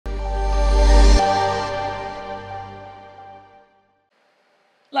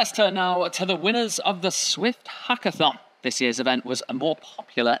Let's turn now to the winners of the Swift Hackathon. This year's event was more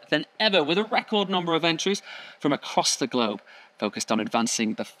popular than ever, with a record number of entries from across the globe, focused on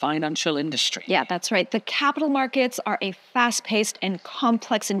advancing the financial industry. Yeah, that's right. The capital markets are a fast-paced and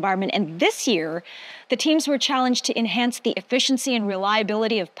complex environment, and this year, the teams were challenged to enhance the efficiency and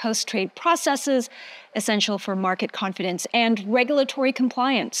reliability of post-trade processes, essential for market confidence and regulatory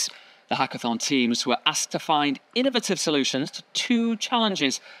compliance. The hackathon teams were asked to find innovative solutions to two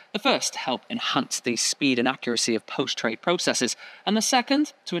challenges. The first, help enhance the speed and accuracy of post-trade processes, and the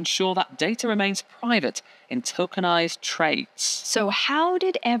second, to ensure that data remains private in tokenized trades. So how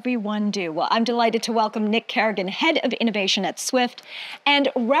did everyone do? Well, I'm delighted to welcome Nick Kerigan, Head of Innovation at Swift, and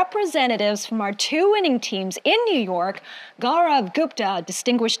representatives from our two winning teams in New York, Gaurav Gupta,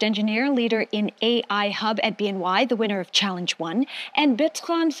 Distinguished Engineer, Leader in AI Hub at BNY, the winner of Challenge 1, and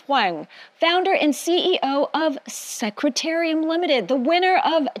Bertrand Foing, Founder and CEO of Secretarium Ltd, the winner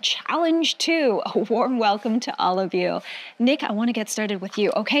of Challenge 2. A warm welcome to all of you. Nick, I want to get started with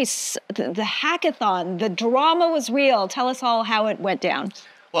you. Okay, so the hackathon, the drama was real. Tell us all how it went down.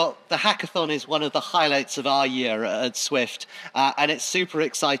 Well, the hackathon is one of the highlights of our year at Swift, and it's super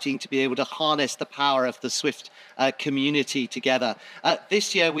exciting to be able to harness the power of the Swift community together.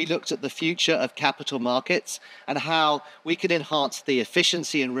 This year, we looked at the future of capital markets and how we can enhance the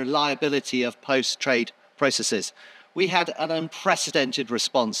efficiency and reliability of post-trade processes. We had an unprecedented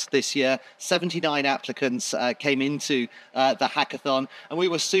response this year. 79 applicants came into the hackathon, and we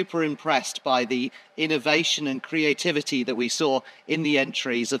were super impressed by the innovation and creativity that we saw in the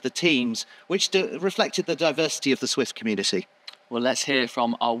entries of the teams, which reflected the diversity of the Swift community. Well, let's hear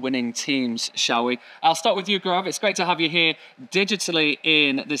from our winning teams, shall we? I'll start with you, Gaurav. It's great to have you here digitally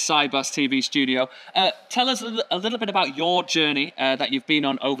in the Sibos TV studio. Tell us a little bit about your journey that you've been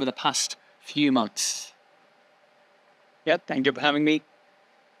on over the past few months. Yeah, thank you for having me.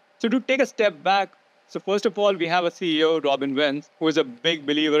 So to take a step back, so first of all, we have a CEO, Robin Wentz, who is a big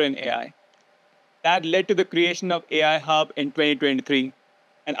believer in AI. That led to the creation of AI Hub in 2023,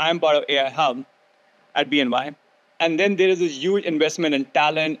 and I'm part of AI Hub at BNY. And then there is this huge investment in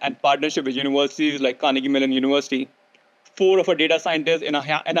talent and partnership with universities like Carnegie Mellon University. 4 of our data scientists in a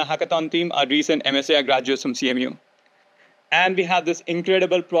hackathon team are recent MSAI graduates from CMU. And we have this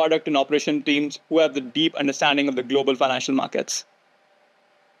incredible product and operation teams who have the deep understanding of the global financial markets.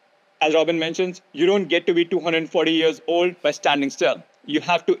 As Robin mentions, you don't get to be 240 years old by standing still. You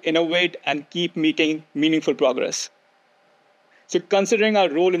have to innovate and keep making meaningful progress. So considering our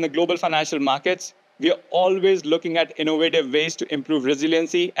role in the global financial markets, we are always looking at innovative ways to improve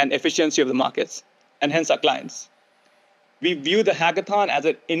resiliency and efficiency of the markets, and hence our clients. We view the hackathon as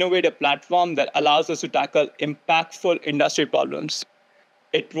an innovative platform that allows us to tackle impactful industry problems.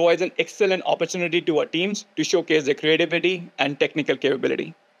 It provides an excellent opportunity to our teams to showcase their creativity and technical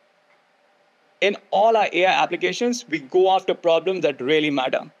capability. In all our AI applications, we go after problems that really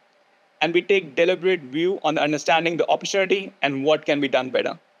matter, and we take deliberate view on understanding the opportunity and what can be done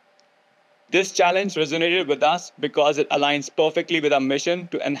better. This challenge resonated with us because it aligns perfectly with our mission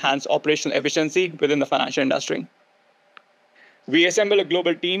to enhance operational efficiency within the financial industry. We assembled a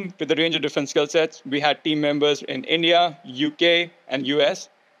global team with a range of different skill sets. We had team members in India, UK, and US,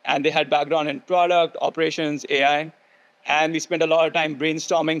 and they had background in product, operations, AI. And we spent a lot of time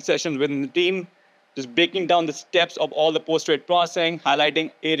brainstorming sessions within the team, just breaking down the steps of all the post-trade processing,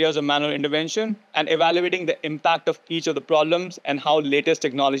 highlighting areas of manual intervention, and evaluating the impact of each of the problems and how latest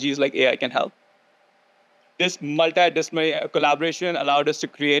technologies like AI can help. This multidisciplinary collaboration allowed us to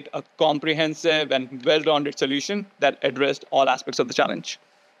create a comprehensive and well-rounded solution that addressed all aspects of the challenge.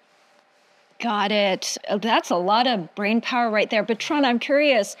 Got it. That's a lot of brain power right there. Bertrand, I'm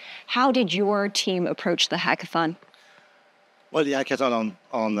curious, how did your team approach the hackathon? Well, the hackathon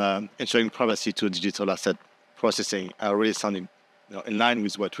on ensuring privacy to digital asset processing are really sounding in line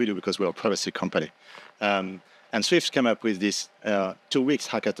with what we do because we're a privacy company. And Swift came up with this 2 weeks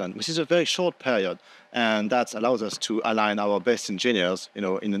hackathon, which is a very short period, and that allows us to align our best engineers, in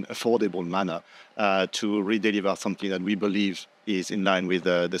an affordable manner, to really deliver something that we believe is in line with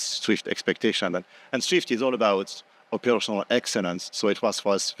the Swift expectation. And Swift is all about operational excellence, so it was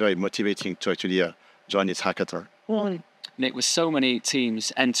for us very motivating to actually join this hackathon. Well, Nick, with so many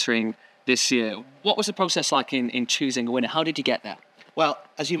teams entering this year, what was the process like in choosing a winner? How did you get there? Well,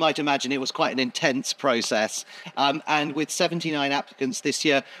 as you might imagine, it was quite an intense process. And with 79 applicants this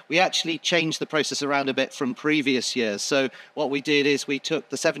year, we actually changed the process around a bit from previous years. So what we did is we took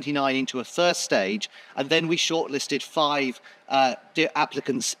the 79 into a first stage, and then we shortlisted 5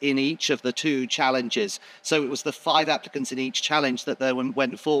 applicants in each of the 2 challenges. So it was the 5 applicants in each challenge that then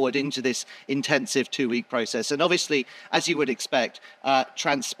went forward into this intensive 2-week process. And obviously, as you would expect,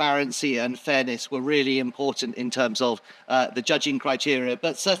 transparency and fairness were really important in terms of the judging criteria.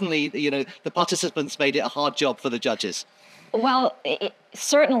 But certainly, the participants made it a hard job for the judges. Well,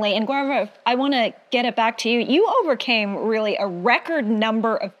 certainly. And Gaurav, I want to get it back to you. You overcame really a record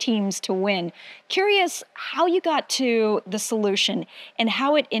number of teams to win. Curious how you got to the solution and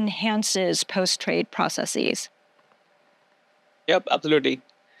how it enhances post-trade processes. Yep, absolutely.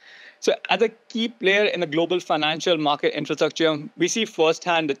 So as a key player in the global financial market infrastructure, we see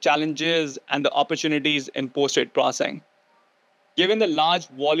firsthand the challenges and the opportunities in post-trade processing. Given the large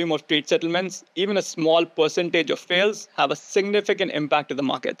volume of trade settlements, even a small percentage of fails have a significant impact to the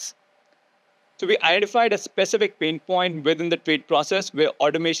markets. So we identified a specific pain point within the trade process where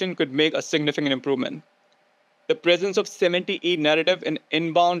automation could make a significant improvement. The presence of 70E narrative in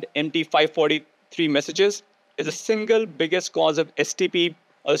inbound MT543 messages is the single biggest cause of STP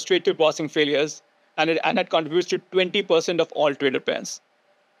or straight-through processing failures, and it contributes to 20% of all trader pairs.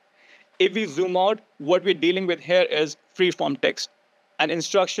 If we zoom out, what we're dealing with here is free-form text and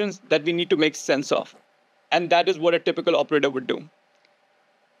instructions that we need to make sense of. And that is what a typical operator would do.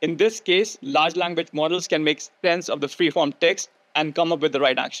 In this case, large language models can make sense of the free-form text and come up with the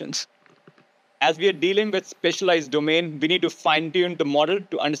right actions. As we are dealing with specialized domain, we need to fine-tune the model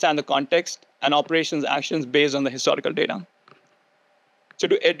to understand the context and operations actions based on the historical data. So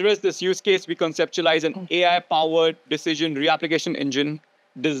to address this use case, we conceptualize an AI-powered decision reapplication engine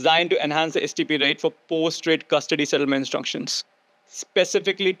designed to enhance the STP rate for post-trade custody settlement instructions,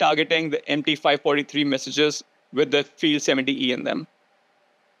 specifically targeting the MT543 messages with the field 70E in them.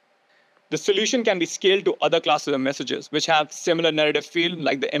 The solution can be scaled to other classes of messages, which have similar narrative field,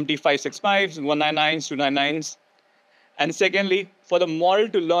 like the MT565s, 199s, 299s. And secondly, for the model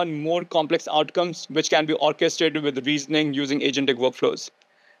to learn more complex outcomes, which can be orchestrated with reasoning using agentic workflows.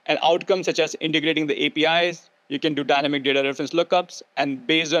 And outcomes such as integrating the APIs, you can do dynamic data reference lookups, and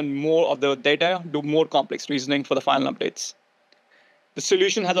based on more of the data, do more complex reasoning for the final updates. The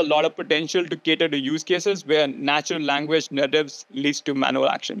solution has a lot of potential to cater to use cases where natural language narratives leads to manual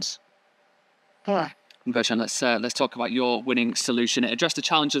actions. Bertrand, let's talk about your winning solution. It addressed the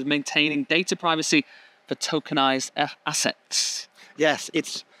challenge of maintaining data privacy for tokenized assets. Yes,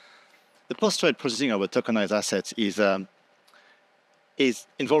 it's the post-trade processing of a tokenized asset is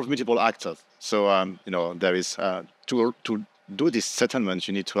involve multiple actors. So there is to do this settlement,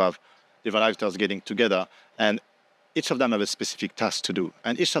 you need to have different actors getting together, and each of them have a specific task to do,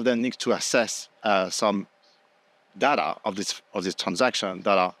 and each of them needs to assess some data of this transaction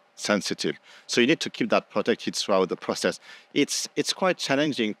that are sensitive. So you need to keep that protected throughout the process. It's quite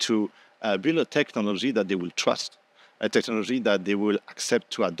challenging to build a technology that they will trust, a technology that they will accept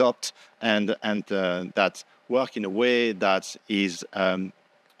to adopt, and that work in a way that is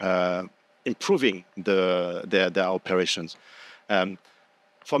improving their operations.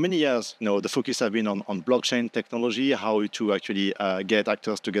 For many years, the focus has been on blockchain technology, how to actually get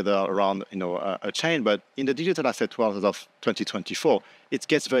actors together around a chain. But in the digital asset world as of 2024, it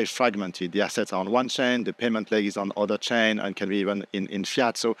gets very fragmented. The assets are on one chain, the payment leg is on other chain, and can be even in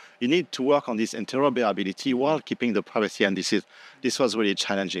fiat. So you need to work on this interoperability while keeping the privacy. And this was really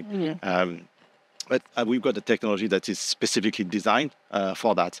challenging. Mm-hmm. But we've got a technology that is specifically designed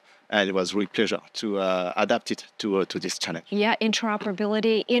for that. And it was really a pleasure to adapt it to this challenge. Yeah,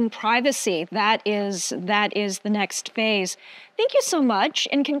 interoperability in privacy. That is the next phase. Thank you so much.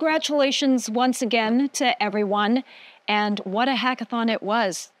 And congratulations once again to everyone. And what a hackathon it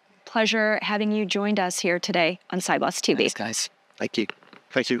was. Pleasure having you joined us here today on Sibos TV. Thanks, guys. Thank you.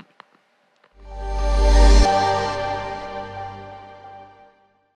 Thank you.